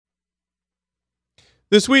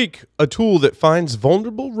This week, a tool that finds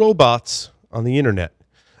vulnerable robots on the internet.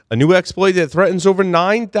 A new exploit that threatens over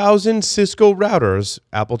 9,000 Cisco routers.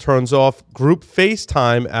 Apple turns off group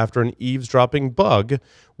FaceTime after an eavesdropping bug.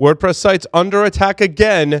 WordPress sites under attack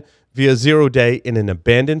again via 0-day in an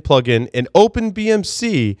abandoned plugin. And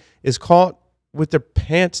OpenBMC is caught with their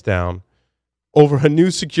pants down over a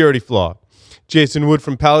new security flaw. Jason Wood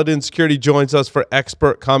from Paladin Security joins us for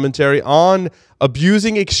expert commentary on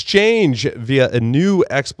abusing Exchange via a new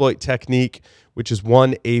exploit technique, which is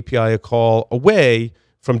one API call away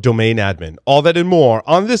from domain admin. All that and more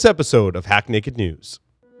on this episode of Hack Naked News.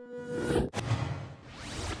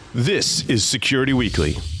 This is Security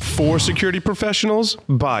Weekly, for security professionals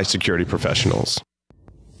by security professionals.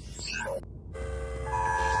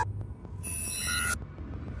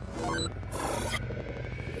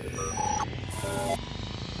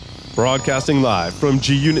 Broadcasting live from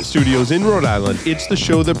G-Unit Studios in Rhode Island, it's the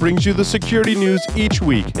show that brings you the security news each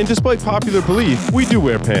week. And despite popular belief, we do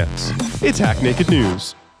wear pants. It's Hack Naked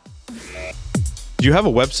News. Do you have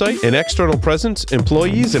a website, an external presence,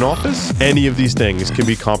 employees, an office? Any of these things can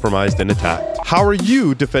be compromised and attacked. How are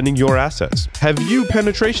you defending your assets? Have you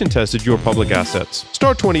penetration tested your public assets?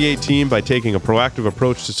 Start 2018 by taking a proactive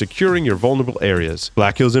approach to securing your vulnerable areas.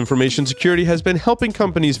 Black Hills Information Security has been helping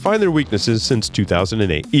companies find their weaknesses since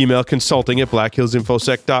 2008. Email consulting at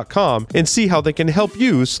blackhillsinfosec.com and see how they can help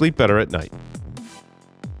you sleep better at night.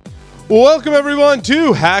 Welcome, everyone,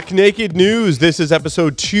 to Hack Naked News. This is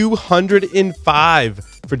episode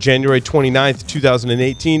 205 for January 29th,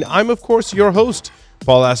 2018. I'm, of course, your host,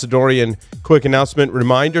 Paul Asadorian. Quick announcement,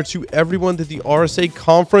 reminder to everyone that the RSA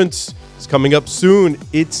conference is coming up soon.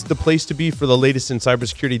 It's the place to be for the latest in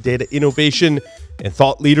cybersecurity data innovation and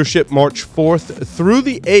thought leadership, March 4th through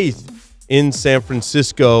the 8th in San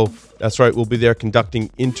Francisco. That's right, we'll be there conducting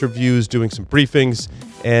interviews, doing some briefings,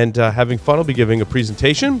 and having fun. I'll be giving a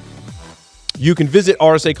presentation. You can visit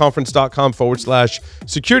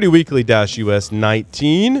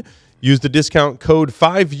rsaconference.com/securityweekly-US19. Use the discount code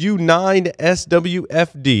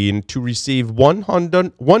 5U9SWFD to receive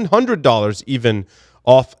 $100 even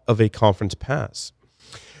off of a conference pass.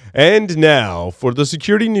 And now for the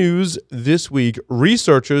security news this week,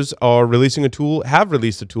 researchers have released a tool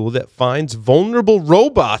that finds vulnerable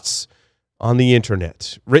robots on the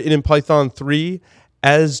internet. Written in Python 3,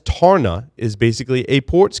 Tarna is basically a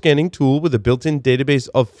port scanning tool with a built-in database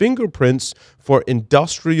of fingerprints for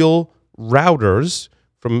industrial routers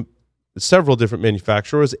from several different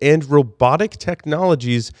manufacturers and robotic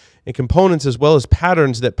technologies and components, as well as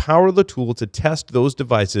patterns that power the tool to test those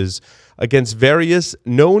devices against various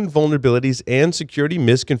known vulnerabilities and security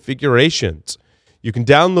misconfigurations. You can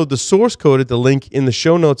download the source code at the link in the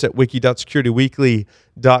show notes at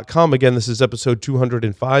wiki.securityweekly.com. Again, this is episode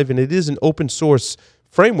 205, and it is an open source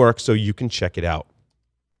framework, so you can check it out.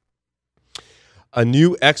 A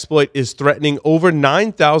new exploit is threatening over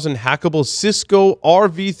 9,000 hackable Cisco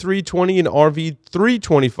RV320 and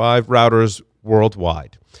RV325 routers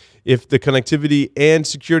worldwide. If the connectivity and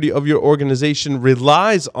security of your organization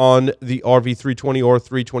relies on the RV320 or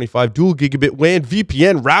 325 dual gigabit WAN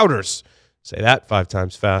VPN routers, say that 5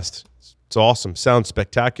 times fast. It's awesome. Sounds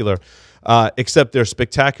spectacular. Except they're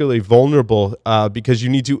spectacularly vulnerable because you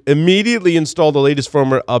need to immediately install the latest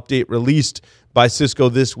firmware update released by Cisco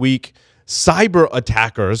this week. Cyber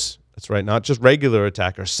attackers, that's right, not just regular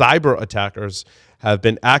attackers, cyber attackers have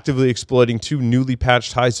been actively exploiting 2 newly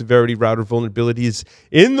patched high-severity router vulnerabilities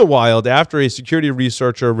in the wild after a security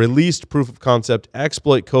researcher released proof-of-concept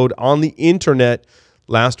exploit code on the internet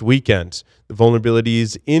last weekend. The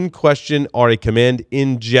vulnerabilities in question are a command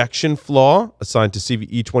injection flaw assigned to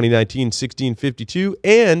CVE 2019-1652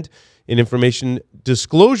 and an information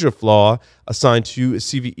disclosure flaw assigned to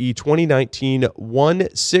CVE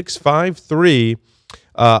 2019-1653,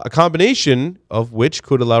 a combination of which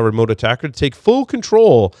could allow a remote attacker to take full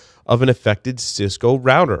control of an affected Cisco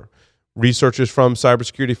router. Researchers from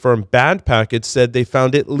cybersecurity firm Bad Packets said they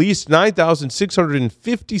found at least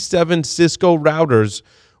 9,657 Cisco routers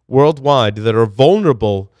worldwide that are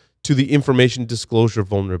vulnerable to the information disclosure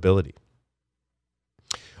vulnerability.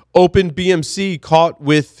 OpenBMC caught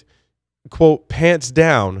with, quote, pants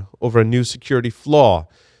down over a new security flaw.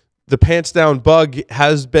 The pants down bug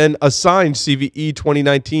has been assigned CVE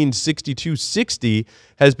 2019-6260,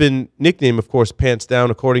 has been nicknamed, of course, pants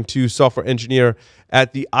down, according to software engineer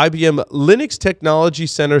at the IBM Linux Technology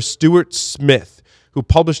Center, Stuart Smith, who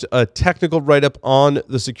published a technical write-up on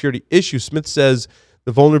the security issue. Smith says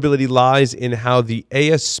the vulnerability lies in how the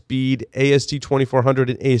ASSpeed, AST2400,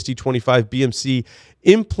 and AST25 BMC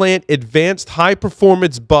implant advanced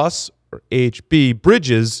high-performance bus, or AHB,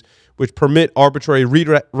 bridges which permit arbitrary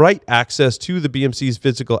read-write access to the BMC's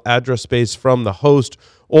physical address space from the host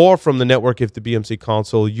or from the network if the BMC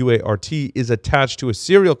console UART is attached to a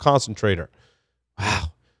serial concentrator.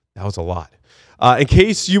 Wow, that was a lot. In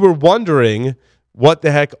case you were wondering what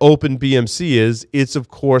the heck OpenBMC is, it's, of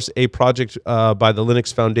course, a project by the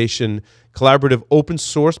Linux Foundation collaborative open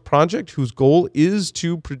source project whose goal is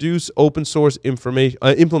to produce open source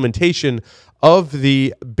implementation of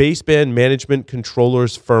the baseband management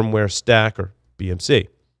controllers firmware stack, or BMC.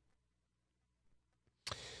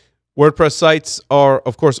 WordPress sites are,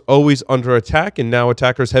 of course, always under attack, and now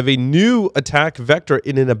attackers have a new attack vector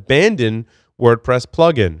in an abandoned WordPress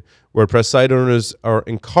plugin. WordPress site owners are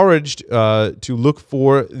encouraged to look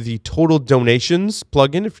for the total donations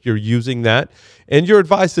plugin if you're using that, and you're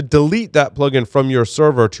advised to delete that plugin from your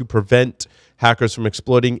server to prevent hackers from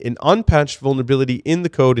exploiting an unpatched vulnerability in the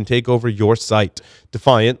code and take over your site.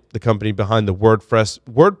 Defiant, the company behind the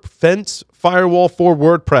WordFence firewall for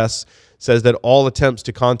WordPress, says that all attempts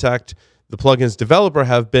to contact the plugin's developer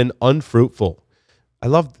have been unfruitful. I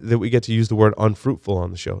love that we get to use the word unfruitful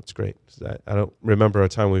on the show. It's great. I don't remember a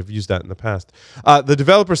time we've used that in the past. The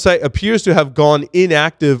developer site appears to have gone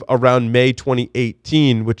inactive around May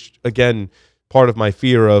 2018, which, again, part of my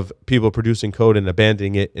fear of people producing code and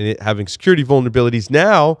abandoning it and it having security vulnerabilities.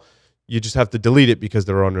 Now, you just have to delete it because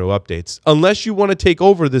there are no updates. Unless you want to take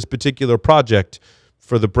over this particular project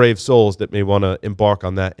for the brave souls that may want to embark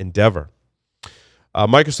on that endeavor.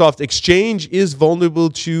 Microsoft Exchange is vulnerable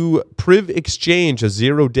to PrivExchange, a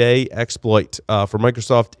zero-day exploit. For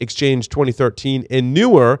Microsoft Exchange 2013 and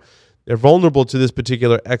newer, they're vulnerable to this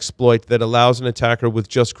particular exploit that allows an attacker with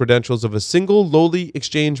just credentials of a single lowly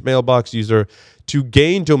Exchange mailbox user to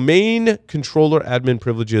gain domain controller admin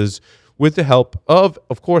privileges with the help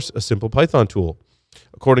of course, a simple Python tool.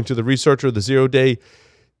 According to the researcher, the zero-day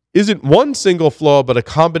isn't one single flaw, but a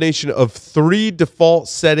combination of 3 default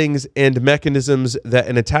settings and mechanisms that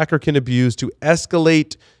an attacker can abuse to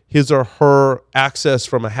escalate his or her access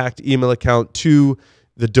from a hacked email account to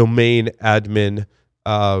the domain admin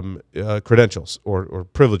credentials or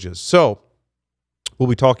privileges. So we'll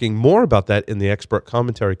be talking more about that in the expert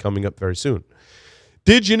commentary coming up very soon.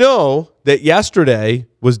 Did you know that yesterday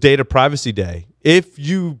was Data Privacy Day? If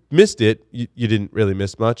you missed it, you didn't really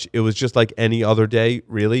miss much. It was just like any other day,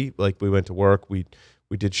 really. Like we went to work, we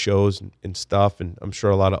did shows and stuff, and I'm sure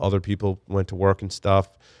a lot of other people went to work and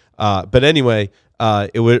stuff. But anyway,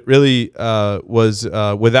 it really was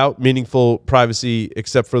without meaningful privacy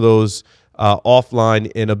except for those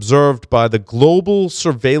offline and observed by the global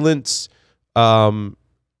surveillance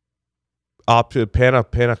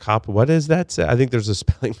Panacop, what is that? I think there's a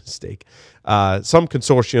spelling mistake. Some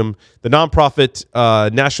consortium, the nonprofit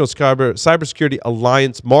National Cybersecurity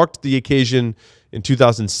Alliance, marked the occasion in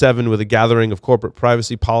 2007 with a gathering of corporate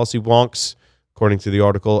privacy policy wonks, according to the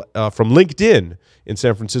article, from LinkedIn in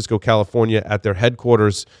San Francisco, California, at their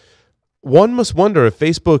headquarters. One must wonder if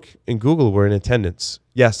Facebook and Google were in attendance.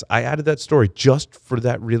 Yes, I added that story just for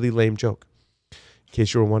that really lame joke, in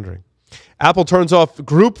case you were wondering. Apple turns off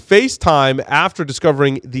group FaceTime after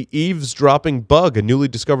discovering the eavesdropping bug. A newly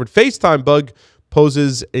discovered FaceTime bug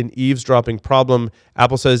poses an eavesdropping problem.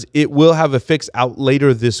 Apple says it will have a fix out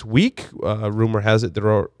later this week. Rumor has it there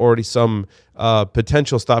are already some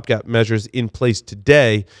potential stopgap measures in place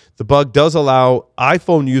today. The bug does allow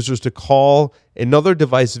iPhone users to call another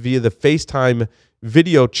device via the FaceTime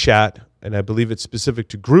video chat, and I believe it's specific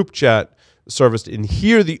to group chat service, and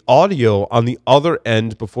hear the audio on the other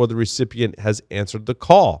end before the recipient has answered the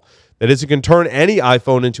call. That is, it can turn any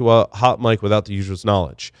iPhone into a hot mic without the user's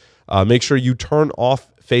knowledge. Make sure you turn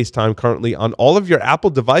off FaceTime currently on all of your Apple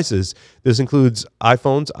devices. This includes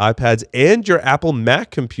iPhones, iPads, and your Apple Mac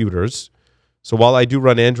computers. So while I do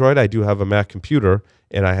run Android, I do have a Mac computer,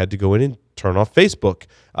 and I had to go in and turn off Facebook.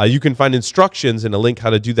 You can find instructions and a link how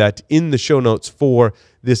to do that in the show notes for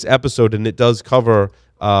this episode, and it does cover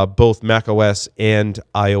both macOS and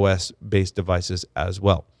iOS-based devices as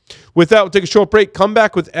well. With that, we'll take a short break, come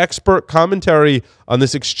back with expert commentary on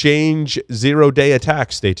this Exchange zero-day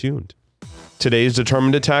attack. Stay tuned. Today's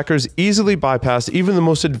determined attackers easily bypass even the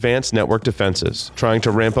most advanced network defenses. Trying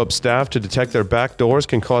to ramp up staff to detect their backdoors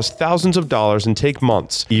can cost thousands of dollars and take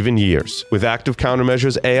months, even years. With Active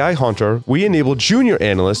Countermeasures AI Hunter, we enable junior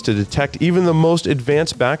analysts to detect even the most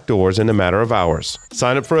advanced backdoors in a matter of hours.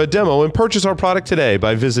 Sign up for a demo and purchase our product today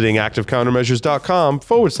by visiting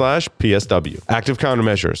activecountermeasures.com/PSW. Active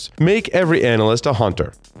Countermeasures. Make every analyst a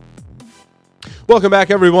hunter. Welcome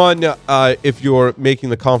back, everyone. If you're making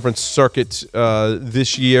the conference circuit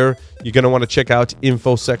this year, you're going to want to check out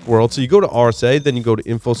InfoSec World. So you go to RSA, then you go to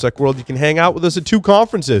InfoSec World. You can hang out with us at 2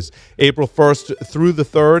 conferences. April 1st through the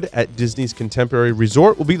 3rd at Disney's Contemporary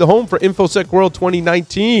Resort will be the home for InfoSec World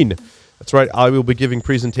 2019. That's right, I will be giving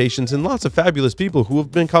presentations and lots of fabulous people who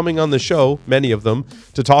have been coming on the show, many of them,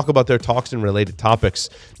 to talk about their talks and related topics.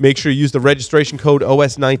 Make sure you use the registration code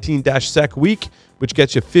OS19-SEC-WEEK, which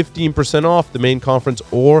gets you 15% off the main conference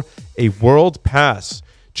or a world pass.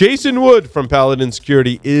 Jason Wood from Paladin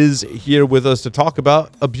Security is here with us to talk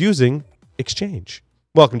about abusing Exchange.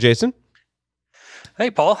 Welcome, Jason.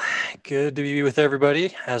 Hey, Paul. Good to be with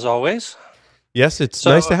everybody, as always. Yes, it's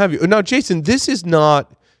nice to have you. Now, Jason, this is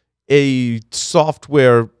not a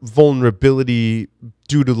software vulnerability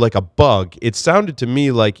due to like a bug. It sounded to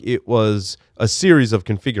me like it was a series of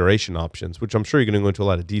configuration options, which I'm sure you're going to go into a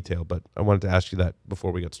lot of detail, but I wanted to ask you that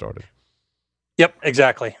before we get started. Yep,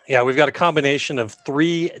 exactly. Yeah, we've got a combination of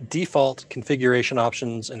 3 default configuration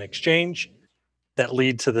options in Exchange that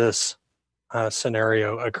lead to this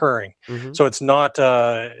scenario occurring. Mm-hmm. So it's not,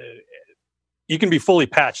 you can be fully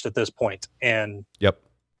patched at this point, and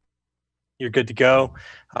you're good to go,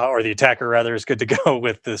 or the attacker rather is good to go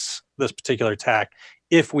with this particular attack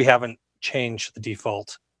if we haven't changed the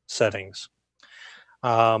default settings.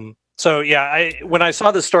 So yeah, when I saw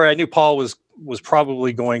this story, I knew Paul was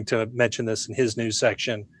probably going to mention this in his news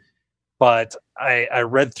section, but I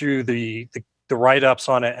read through the write-ups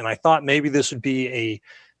on it, and I thought maybe this would be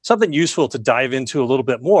something useful to dive into a little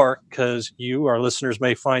bit more, because you, our listeners,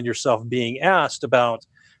 may find yourself being asked about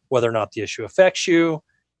whether or not the issue affects you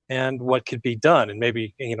and what could be done, and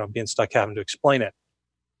maybe, being stuck having to explain it.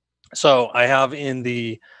 So I have in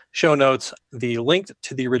the show notes the link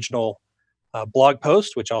to the original blog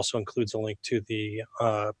post, which also includes a link to the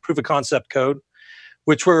proof of concept code,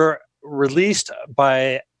 which were released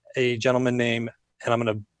by a gentleman named, and I'm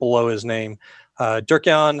going to blow his name,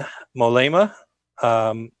 Durkheim Mollema,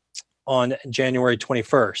 on January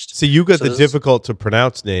 21st. See, you got the difficult to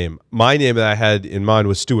pronounce name. My name that I had in mind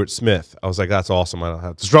was Stuart Smith. I was like, that's awesome. I don't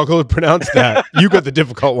have to struggle to pronounce that. You got the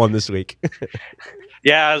difficult one this week.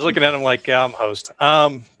 Yeah, I was looking at him like, yeah, I'm host.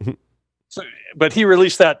 But he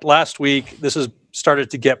released that last week. This has started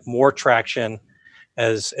to get more traction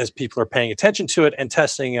as people are paying attention to it and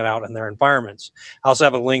testing it out in their environments. I also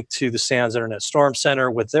have a link to the SANS Internet Storm Center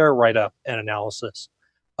with their write-up and analysis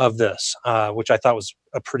of this, which I thought was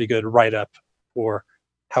a pretty good write-up for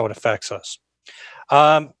how it affects us.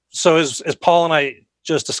 So as Paul and I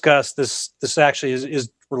just discussed, this actually is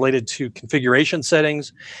related to configuration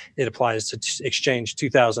settings. It applies to Exchange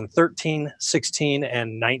 2013, 16,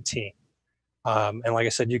 and 19. And like I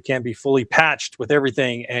said, you can't be fully patched with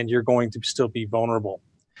everything, and you're going to still be vulnerable.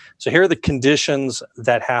 So here are the conditions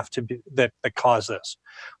that have to be that cause this.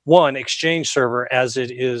 One, Exchange server, as it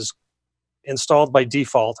is installed by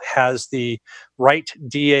default, has the write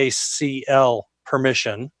DACL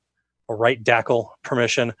permission, or write DACL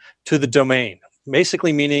permission, to the domain.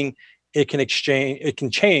 Basically meaning it can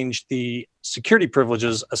change the security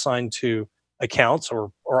privileges assigned to accounts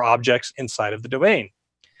or objects inside of the domain.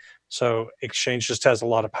 So Exchange just has a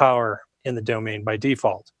lot of power in the domain by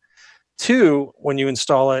default. 2, when you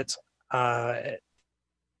install it,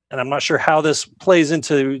 and I'm not sure how this plays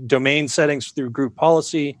into domain settings through group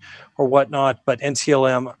policy or whatnot, but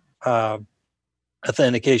NTLM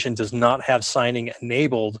authentication does not have signing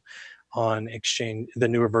enabled on Exchange, the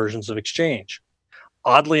newer versions of Exchange.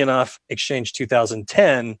 Oddly enough, Exchange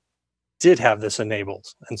 2010 did have this enabled.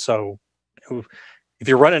 And so if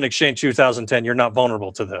you're running Exchange 2010, you're not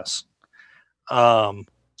vulnerable to this.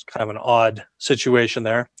 It's kind of an odd situation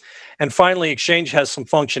there. And finally, Exchange has some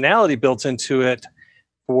functionality built into it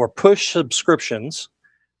for push subscriptions,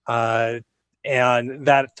 and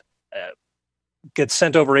that gets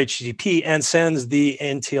sent over HTTP and sends the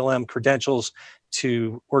NTLM credentials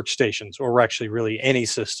to workstations, or actually really any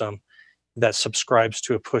system that subscribes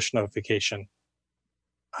to a push notification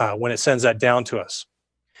when it sends that down to us.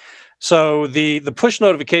 So the push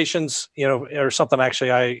notifications, are something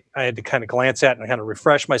actually I had to kind of glance at and kind of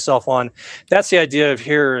refresh myself on. That's the idea of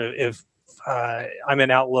here. If I'm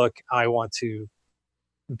in Outlook, I want to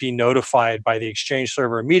be notified by the Exchange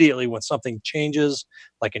server immediately when something changes,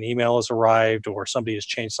 like an email has arrived or somebody has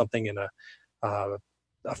changed something in a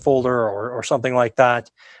folder or something like that.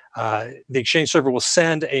 The Exchange server will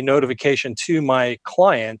send a notification to my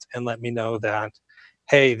client and let me know that,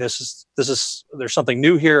 hey, there's something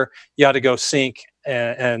new here. You ought to go sync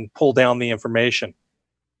and pull down the information.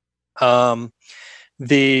 That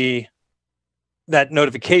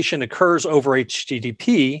notification occurs over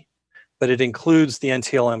HTTP but it includes the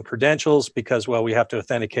NTLM credentials because, well, we have to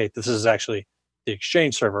authenticate this is actually the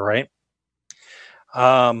Exchange server, right?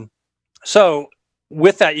 So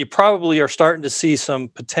with that, you probably are starting to see some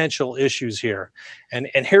potential issues here. And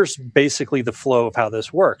here's basically the flow of how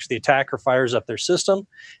this works. The attacker fires up their system.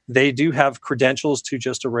 They do have credentials to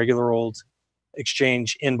just a regular old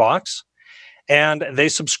Exchange inbox, and they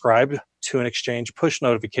subscribe to an Exchange push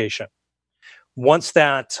notification. Once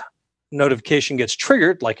that notification gets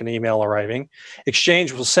triggered, like an email arriving,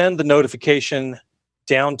 Exchange will send the notification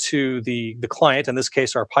down to the client, in this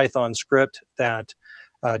case, our Python script that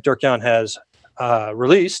Dirk-Jan has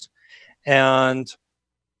released, and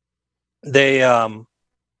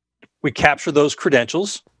we capture those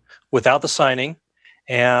credentials without the signing,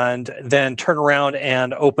 and then turn around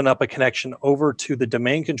and open up a connection over to the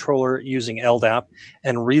domain controller using LDAP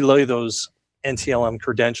and relay those NTLM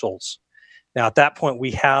credentials. Now, at that point,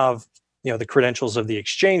 we have the credentials of the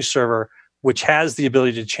Exchange server, which has the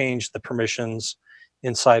ability to change the permissions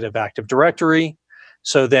inside of Active Directory.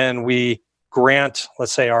 So then we grant,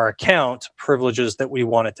 let's say, our account privileges that we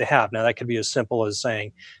want it to have. Now, that could be as simple as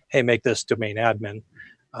saying, hey, make this domain admin,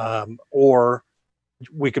 or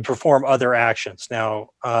we could perform other actions. Now,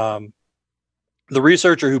 the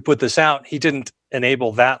researcher who put this out, he didn't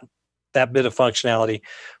enable that bit of functionality.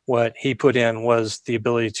 What he put in was the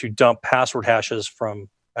ability to dump password hashes from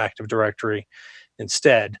Active Directory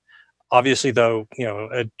instead. Obviously, though,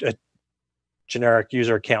 a generic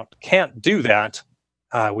user account can't do that.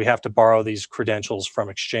 We have to borrow these credentials from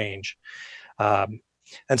Exchange. And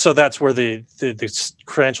so that's where the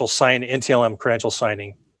credential sign, NTLM credential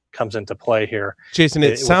signing comes into play here. Jason,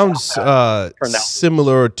 it sounds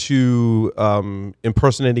similar to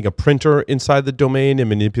impersonating a printer inside the domain and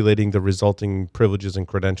manipulating the resulting privileges and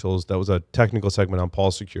credentials. That was a technical segment on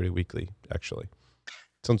Paul's Security Weekly, actually.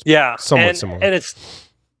 Sounds somewhat similar. And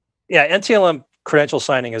NTLM credential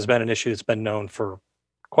signing has been an issue that's been known for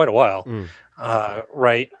quite a while,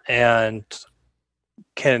 right? And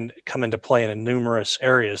can come into play in numerous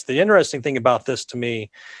areas. The interesting thing about this to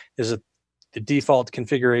me is that the default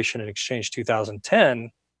configuration in Exchange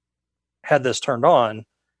 2010 had this turned on,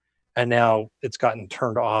 and now it's gotten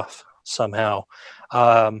turned off somehow.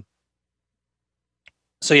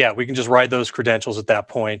 So yeah, we can just ride those credentials at that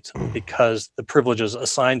point because the privileges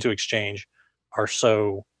assigned to Exchange are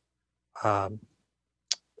so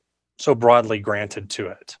broadly granted to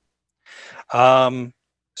it.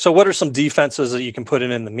 So what are some defenses that you can put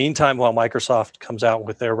in the meantime while Microsoft comes out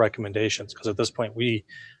with their recommendations? Because at this point,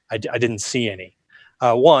 I didn't see any.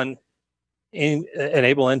 One,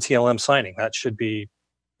 enable NTLM signing. That should be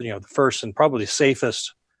the first and probably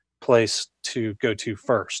safest place to go to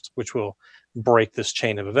first, which will break this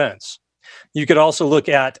chain of events. You could also look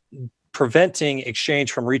at preventing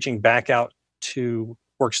Exchange from reaching back out to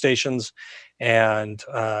workstations and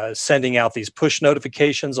sending out these push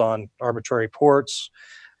notifications on arbitrary ports,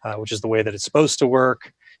 which is the way that it's supposed to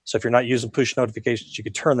work. So if you're not using push notifications, you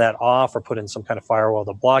could turn that off or put in some kind of firewall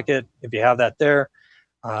to block it if you have that there.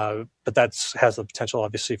 But that has the potential,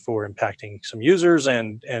 obviously, for impacting some users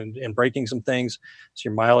and breaking some things. So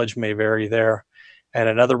your mileage may vary there. And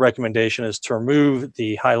another recommendation is to remove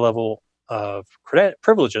the high level of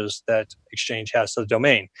privileges that Exchange has to the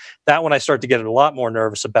domain. That one I start to get a lot more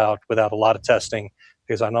nervous about without a lot of testing,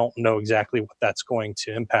 because I don't know exactly what that's going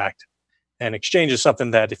to impact. And Exchange is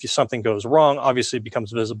something that if something goes wrong, obviously it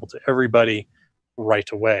becomes visible to everybody right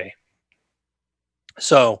away.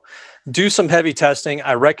 So do some heavy testing.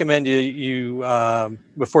 I recommend you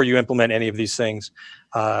before you implement any of these things,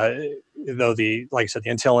 though like I said, the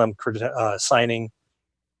NTLM signing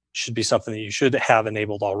should be something that you should have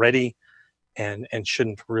enabled already and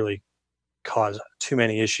shouldn't really cause too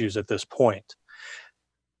many issues at this point.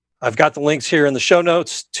 I've got the links here in the show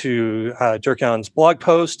notes to Dirk-Jan's blog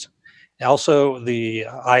post. Also, the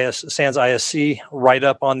SANS ISC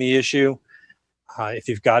write-up on the issue. If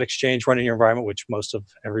you've got Exchange running in your environment, which most of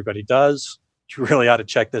everybody does, you really ought to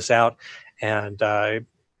check this out and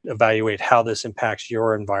evaluate how this impacts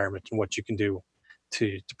your environment and what you can do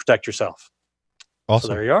to protect yourself. Awesome.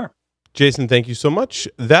 So there you are. Jason, thank you so much.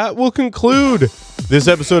 That will conclude this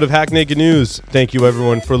episode of Hack Naked News. Thank you,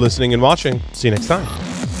 everyone, for listening and watching. See you next time.